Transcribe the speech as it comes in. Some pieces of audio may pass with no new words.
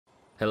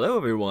Hello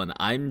everyone,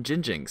 I'm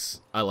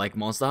Jinjinx. I like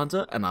Monster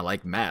Hunter and I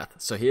like math,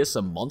 so here's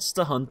some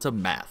Monster Hunter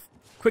math.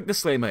 Quick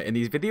disclaimer, in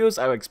these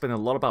videos I will explain a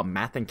lot about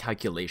math and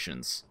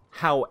calculations.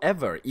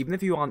 However, even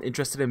if you aren't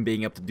interested in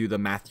being able to do the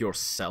math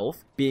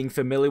yourself, being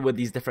familiar with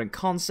these different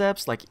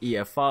concepts like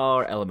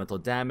EFR, elemental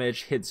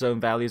damage, hit zone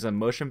values, and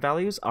motion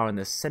values are an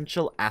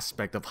essential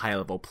aspect of high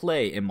level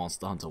play in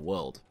Monster Hunter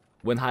World.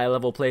 When higher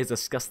level players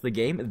discuss the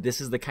game,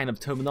 this is the kind of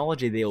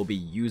terminology they will be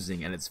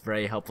using, and it's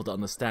very helpful to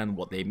understand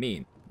what they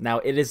mean. Now,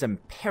 it is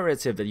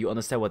imperative that you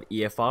understand what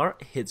EFR,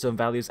 hit zone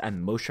values,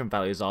 and motion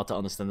values are to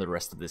understand the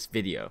rest of this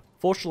video.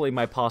 Fortunately,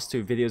 my past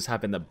two videos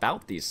have been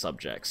about these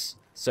subjects,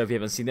 so if you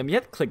haven't seen them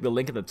yet, click the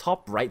link at the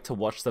top right to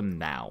watch them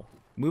now.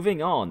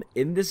 Moving on,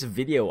 in this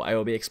video I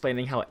will be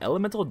explaining how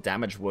elemental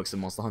damage works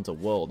in Monster Hunter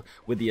World,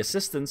 with the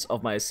assistance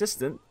of my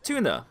assistant,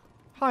 Tuna.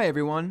 Hi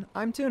everyone,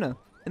 I'm Tuna.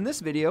 In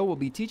this video, we'll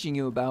be teaching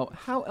you about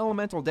how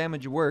elemental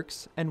damage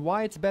works and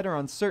why it's better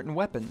on certain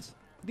weapons.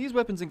 These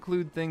weapons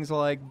include things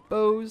like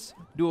bows,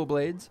 dual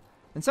blades,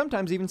 and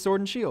sometimes even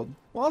sword and shield.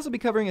 We'll also be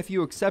covering a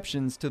few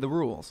exceptions to the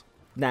rules.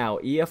 Now,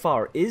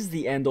 EFR is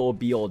the end-all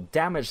be-all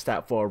damage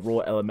stat for a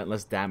raw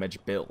elementless damage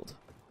build,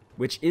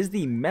 which is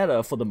the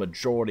meta for the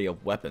majority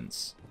of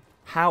weapons.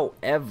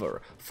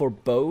 However, for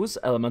bows,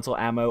 elemental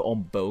ammo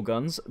on bow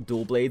guns,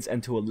 dual blades,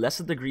 and to a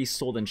lesser degree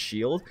sword and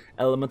shield,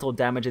 elemental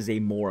damage is a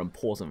more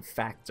important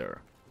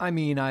factor. I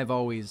mean, I've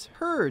always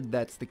heard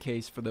that's the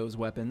case for those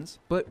weapons,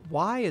 but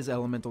why is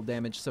elemental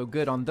damage so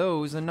good on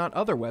those and not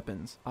other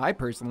weapons? I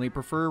personally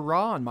prefer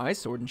raw on my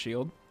sword and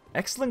shield.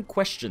 Excellent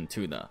question,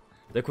 Tuna.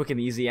 The quick and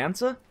easy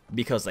answer?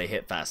 Because they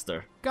hit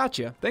faster.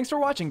 Gotcha. Thanks for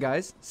watching,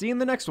 guys. See you in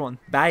the next one.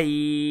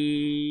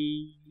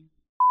 Bye!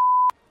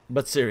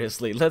 But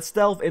seriously, let's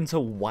delve into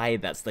why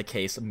that's the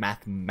case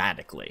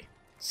mathematically.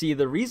 See,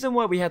 the reason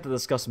why we had to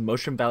discuss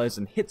motion values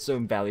and hit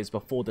zone values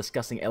before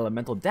discussing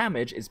elemental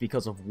damage is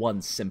because of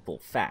one simple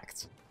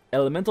fact.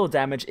 Elemental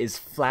damage is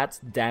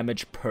flat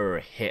damage per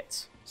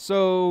hit.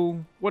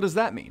 So, what does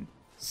that mean?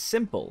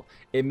 Simple.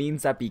 It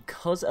means that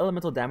because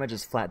elemental damage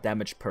is flat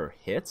damage per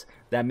hit,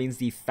 that means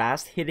the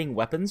fast-hitting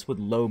weapons with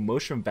low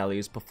motion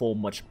values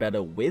perform much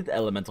better with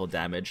elemental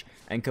damage,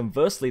 and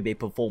conversely they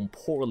perform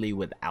poorly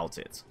without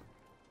it.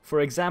 For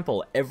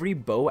example, every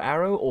bow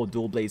arrow or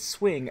dual blade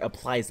swing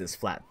applies this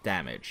flat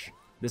damage.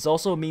 This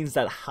also means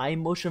that high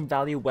motion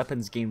value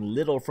weapons gain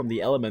little from the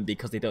element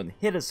because they don't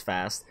hit as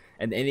fast,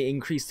 and any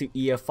increase to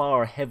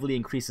EFR heavily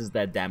increases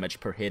their damage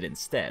per hit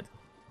instead.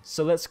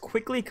 So let's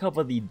quickly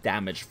cover the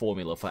damage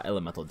formula for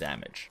elemental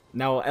damage.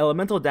 Now,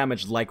 elemental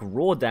damage, like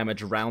raw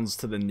damage, rounds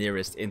to the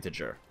nearest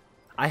integer.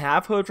 I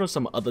have heard from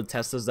some other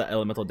testers that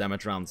elemental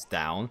damage rounds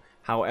down,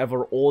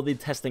 however all the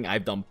testing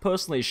I've done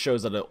personally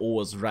shows that it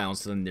always rounds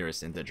to the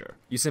nearest integer.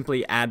 You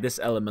simply add this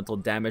elemental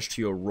damage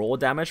to your raw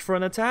damage for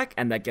an attack,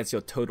 and that gets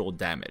your total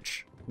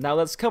damage. Now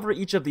let's cover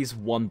each of these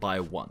one by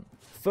one.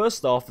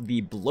 First off,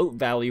 the bloat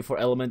value for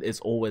element is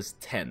always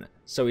 10,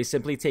 so we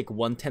simply take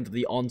 1/10 of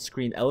the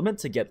on-screen element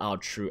to get our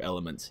true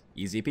element.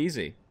 Easy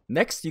peasy.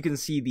 Next, you can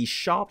see the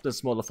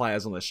sharpness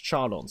modifiers on this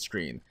chart on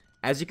screen.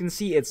 As you can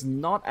see, it's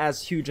not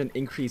as huge an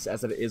increase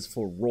as it is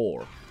for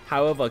raw.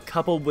 However,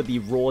 coupled with the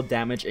raw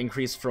damage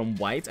increase from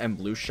white and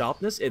blue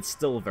sharpness, it's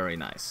still very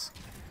nice.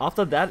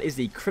 After that is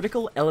the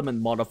critical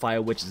element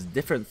modifier, which is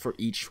different for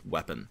each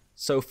weapon.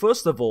 So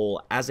first of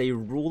all, as a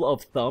rule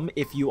of thumb,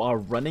 if you are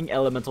running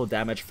elemental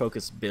damage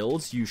focused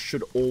builds, you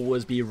should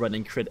always be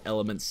running crit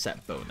element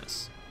set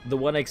bonus. The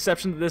one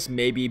exception to this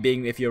may be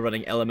being if you're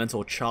running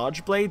elemental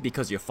charge blade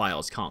because your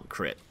files can't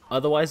crit.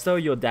 Otherwise though,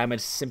 your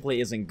damage simply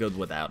isn't good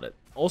without it.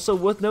 Also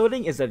worth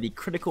noting is that the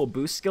critical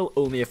boost skill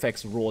only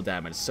affects raw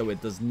damage, so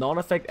it does not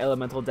affect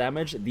elemental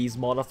damage. These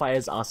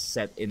modifiers are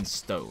set in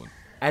stone.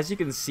 As you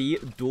can see,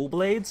 dual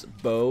blades,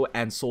 bow,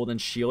 and sword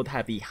and shield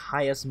have the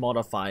highest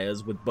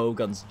modifiers, with bow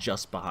guns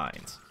just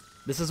behind.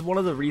 This is one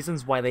of the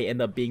reasons why they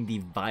end up being the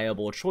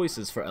viable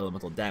choices for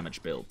elemental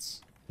damage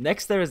builds.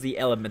 Next, there is the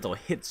elemental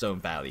hit zone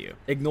value.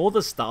 Ignore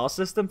the star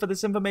system for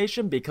this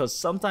information because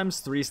sometimes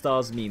 3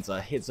 stars means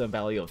a hit zone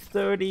value of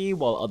 30,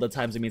 while other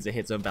times it means a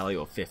hit zone value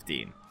of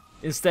 15.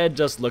 Instead,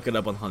 just look it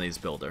up on Honey's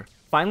Builder.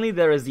 Finally,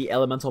 there is the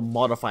elemental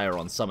modifier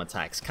on some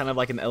attacks, kind of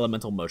like an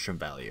elemental motion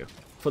value.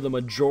 For the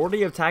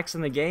majority of attacks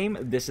in the game,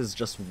 this is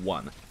just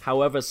 1.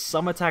 However,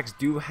 some attacks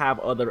do have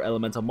other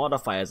elemental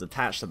modifiers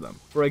attached to them.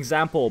 For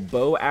example,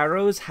 bow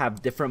arrows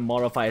have different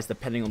modifiers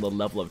depending on the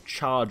level of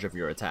charge of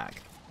your attack.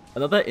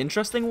 Another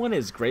interesting one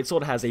is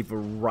Greatsword has a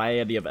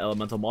variety of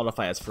elemental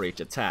modifiers for each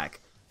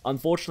attack.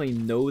 Unfortunately,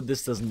 no,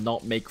 this does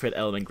not make crit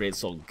element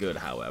Greatsword good,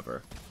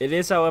 however. It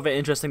is, however,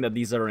 interesting that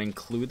these are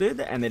included,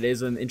 and it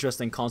is an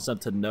interesting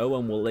concept to know,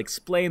 and will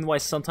explain why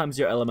sometimes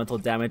your elemental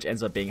damage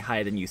ends up being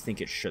higher than you think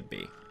it should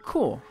be.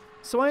 Cool.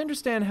 So I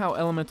understand how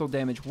elemental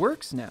damage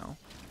works now,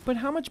 but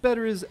how much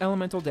better is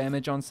elemental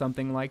damage on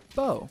something like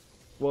bow?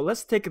 Well,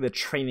 let's take the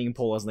training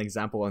pool as an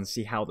example and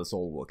see how this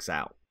all works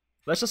out.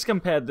 Let's just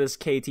compare this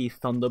KT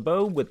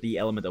Thunderbow with the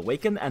element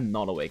Awakened and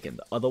not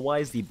Awakened,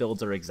 otherwise the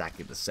builds are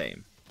exactly the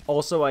same.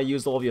 Also, I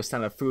used all of your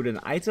standard food and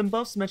item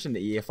buffs mentioned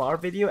in the EFR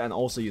video, and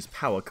also used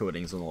power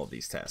coatings on all of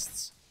these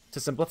tests. To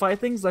simplify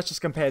things, let's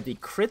just compare the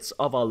crits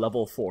of our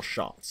level 4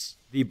 shots.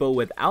 The bow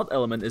without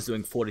element is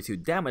doing 42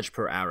 damage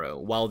per arrow,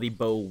 while the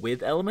bow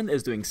with element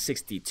is doing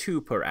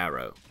 62 per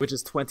arrow, which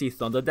is 20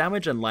 thunder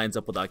damage and lines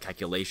up with our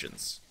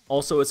calculations.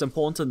 Also, it's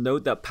important to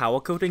note that power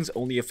coatings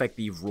only affect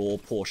the raw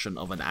portion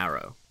of an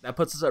arrow. That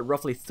puts us at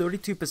roughly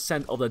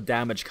 32% of the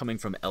damage coming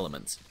from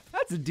element.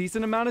 That's a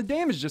decent amount of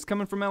damage just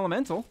coming from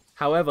elemental.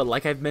 However,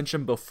 like I've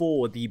mentioned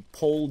before, the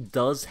poll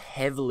does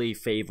heavily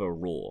favor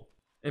raw.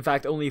 In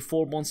fact, only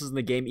 4 monsters in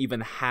the game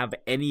even have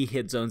any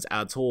hit zones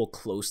at all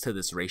close to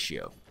this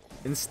ratio.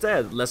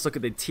 Instead, let's look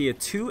at the tier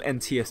 2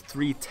 and tier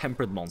 3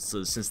 tempered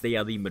monsters since they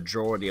are the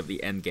majority of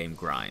the endgame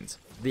grind.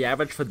 The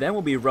average for them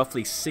will be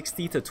roughly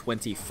 60 to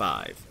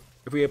 25.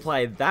 If we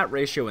apply that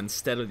ratio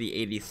instead of the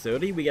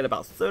 80-30, we get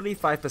about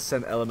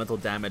 35% elemental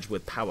damage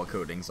with power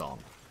coatings on.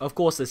 Of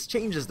course, this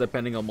changes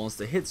depending on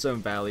monster hit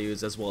zone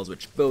values as well as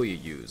which bow you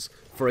use.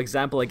 For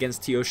example,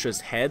 against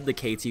Teostra's head, the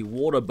KT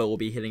water bow will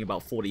be hitting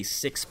about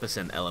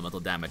 46% elemental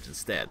damage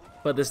instead.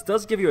 But this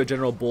does give you a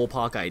general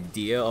ballpark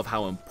idea of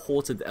how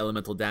important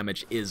elemental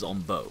damage is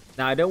on bow.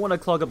 Now, I don't want to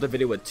clog up the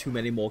video with too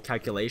many more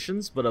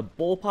calculations, but a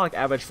ballpark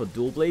average for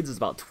dual blades is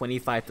about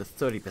 25 to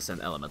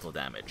 30% elemental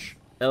damage.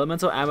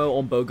 Elemental ammo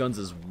on bowguns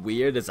is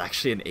weird, it's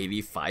actually an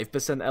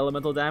 85%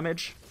 elemental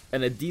damage,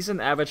 and a decent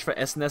average for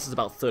SNS is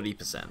about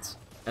 30%.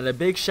 And a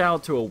big shout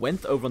out to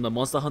Awinth over on the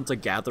Monster Hunter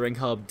Gathering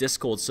Hub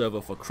Discord server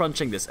for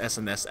crunching this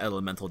SNS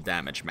elemental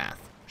damage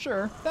math.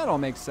 Sure, that all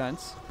makes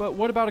sense, but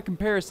what about a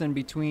comparison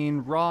between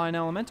raw and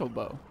elemental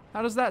bow?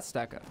 How does that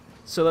stack up?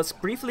 So let's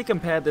briefly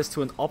compare this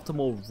to an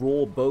optimal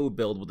raw bow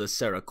build with a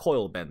Serra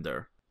Coil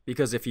Bender.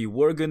 Because if you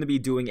were going to be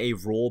doing a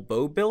raw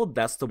bow build,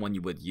 that's the one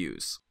you would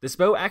use. This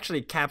bow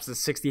actually caps at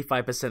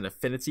 65%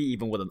 affinity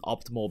even with an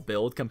optimal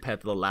build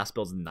compared to the last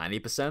build's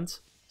 90%.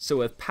 So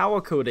with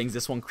power coatings,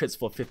 this one crits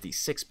for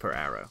 56 per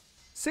arrow.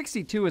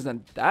 62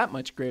 isn't that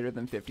much greater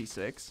than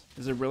 56.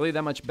 Is it really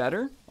that much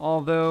better?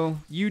 Although,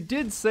 you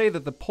did say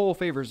that the poll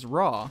favors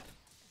raw.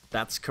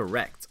 That's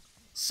correct.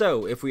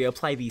 So, if we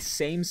apply the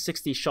same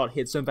 60 shot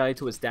hit zone value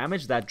to its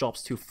damage, that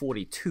drops to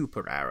 42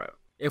 per arrow.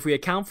 If we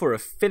account for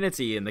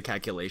affinity in the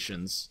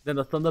calculations, then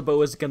the Thunder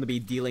Bow is going to be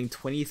dealing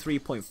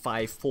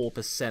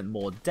 23.54%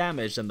 more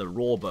damage than the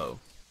Raw Bow.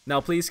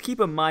 Now please keep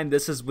in mind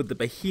this is with the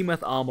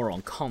Behemoth armor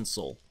on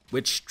console,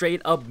 which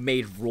straight up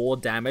made raw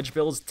damage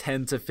builds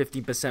 10 to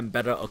 15%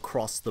 better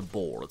across the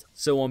board.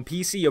 So on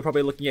PC you're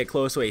probably looking at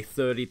close to a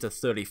 30 to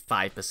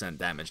 35%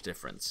 damage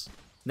difference.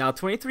 Now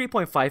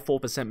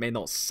 23.54% may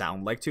not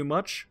sound like too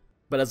much,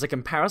 but as a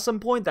comparison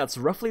point, that's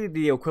roughly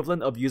the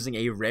equivalent of using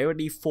a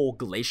Rarity 4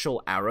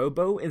 Glacial Arrow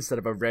Bow instead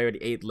of a Rarity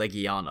 8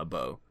 Legiana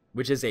Bow,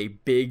 which is a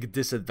big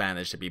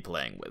disadvantage to be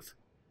playing with.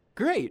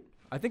 Great!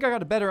 I think I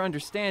got a better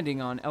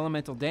understanding on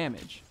elemental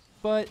damage.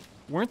 But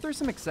weren't there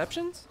some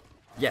exceptions?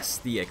 Yes,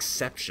 the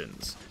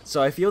exceptions.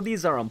 So I feel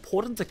these are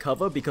important to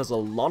cover because a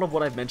lot of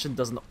what I've mentioned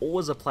doesn't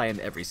always apply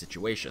in every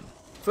situation.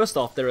 First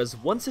off, there is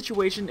one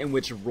situation in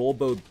which Raw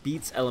Bow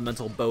beats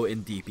Elemental Bow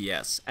in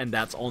DPS, and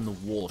that's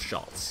on wall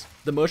shots.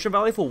 The motion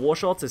value for wall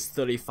shots is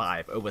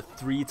 35, over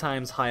 3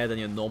 times higher than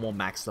your normal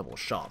max level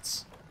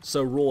shots.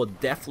 So Raw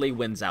definitely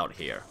wins out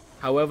here.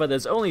 However,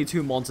 there's only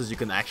 2 monsters you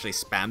can actually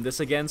spam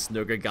this against,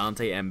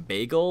 Nergigante and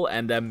Bagel,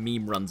 and then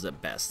Meme runs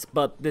it best,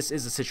 but this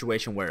is a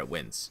situation where it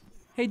wins.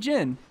 Hey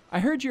Jin, I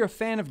heard you're a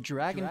fan of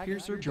Dragon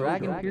Piercer.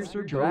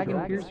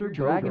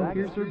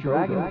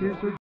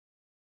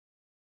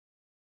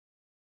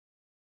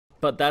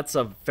 But that's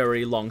a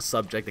very long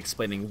subject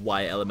explaining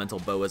why Elemental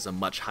Bow is a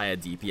much higher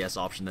DPS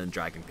option than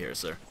Dragon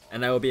Piercer,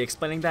 and I will be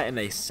explaining that in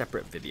a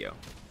separate video.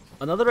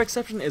 Another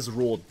exception is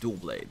Raw Dual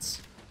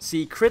Blades.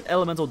 See, crit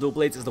Elemental Dual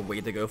Blades is the way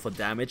to go for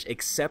damage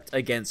except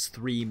against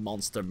 3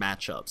 monster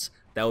matchups.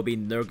 That would be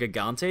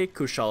Nergigante,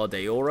 Kushala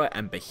Daora,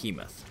 and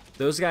Behemoth.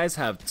 Those guys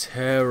have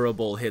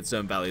terrible hit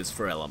zone values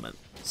for element.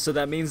 So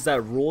that means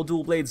that Raw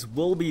Dual Blades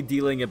will be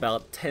dealing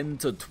about 10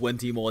 to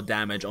 20 more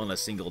damage on a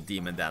single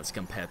Demon Dance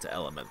compared to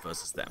Element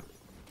versus them.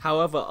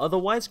 However,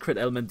 otherwise crit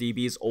Element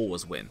DBs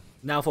always win.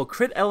 Now for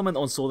crit Element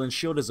on Sword and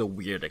Shield is a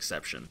weird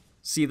exception.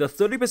 See, the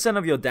 30%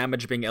 of your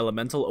damage being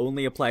elemental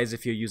only applies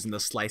if you're using the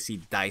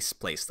Slicey Dice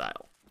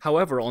playstyle.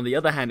 However, on the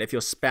other hand, if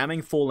you're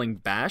spamming Falling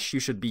Bash, you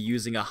should be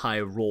using a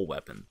high raw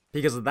weapon.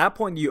 Because at that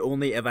point you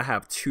only ever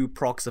have 2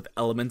 procs of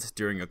element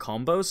during a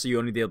combo, so you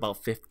only deal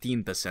about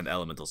 15%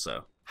 element or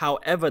so.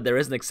 However, there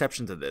is an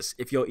exception to this.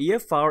 If your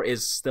EFR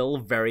is still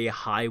very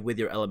high with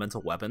your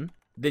elemental weapon,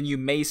 then you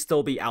may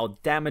still be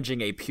out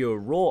damaging a pure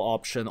raw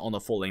option on a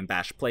Falling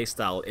Bash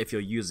playstyle if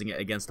you're using it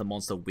against a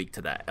monster weak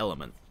to that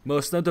element.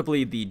 Most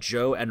notably, the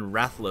Joe and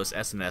Rathalos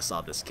SNS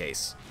are this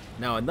case.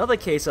 Now another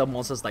case are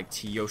monsters like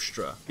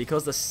Teostra.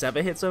 Because the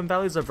Sever hit zone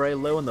values are very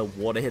low and the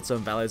Water hit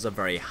zone values are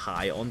very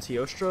high on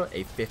Teostra,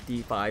 a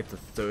 55 to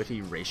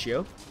 30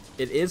 ratio,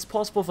 it is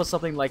possible for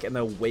something like an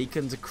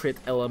Awakened Crit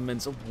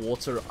Element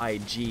Water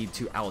IG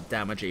to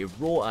outdamage a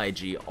Raw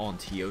IG on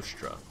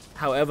Teostra.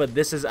 However,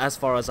 this is, as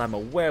far as I'm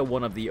aware,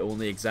 one of the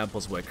only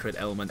examples where Crit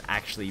Element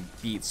actually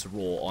beats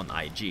Raw on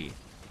IG.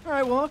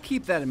 Alright, well, I'll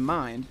keep that in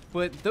mind,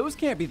 but those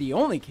can't be the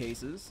only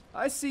cases.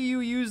 I see you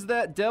use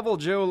that Devil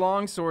Joe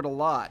longsword a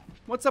lot.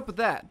 What's up with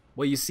that?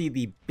 Well, you see,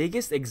 the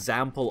biggest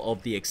example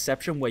of the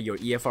exception where your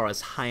EFR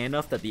is high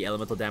enough that the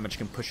elemental damage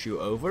can push you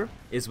over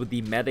is with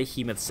the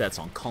meta-hemoth sets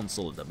on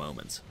console at the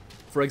moment.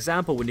 For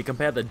example, when you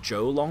compare the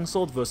Joe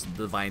longsword versus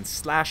the Divine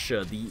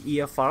Slasher, the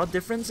EFR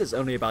difference is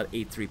only about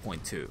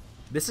 83.2.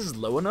 This is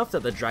low enough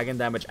that the dragon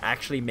damage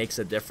actually makes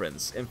a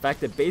difference. In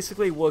fact, it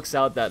basically works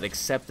out that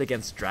except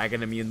against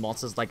dragon immune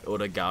monsters like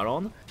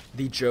Odogaron,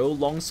 the Joe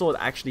longsword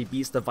actually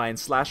beats Divine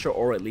Slasher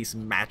or at least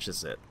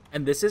matches it.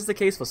 And this is the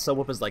case for some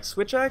weapons like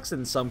Switch Axe,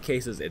 in some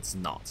cases it's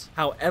not.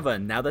 However,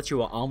 now that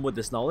you are armed with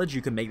this knowledge,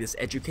 you can make this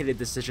educated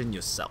decision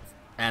yourself.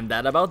 And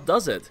that about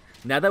does it.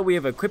 Now that we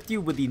have equipped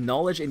you with the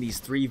knowledge in these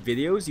 3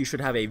 videos, you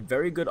should have a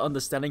very good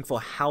understanding for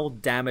how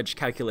damage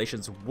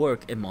calculations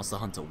work in Monster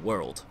Hunter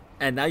World.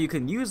 And now you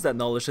can use that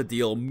knowledge to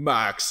deal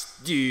max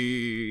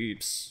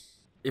deeps.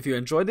 If you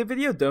enjoyed the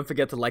video, don't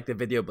forget to like the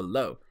video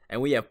below.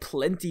 And we have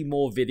plenty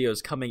more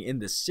videos coming in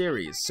this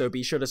series, so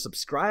be sure to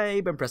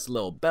subscribe and press the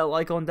little bell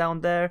icon down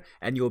there,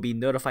 and you'll be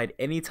notified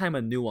anytime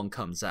a new one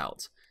comes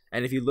out.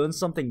 And if you learned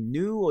something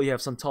new or you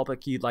have some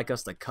topic you'd like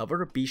us to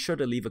cover, be sure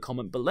to leave a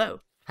comment below.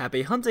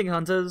 Happy hunting,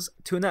 hunters!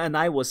 Tuna and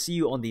I will see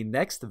you on the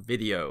next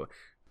video.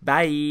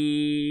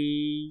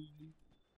 Bye!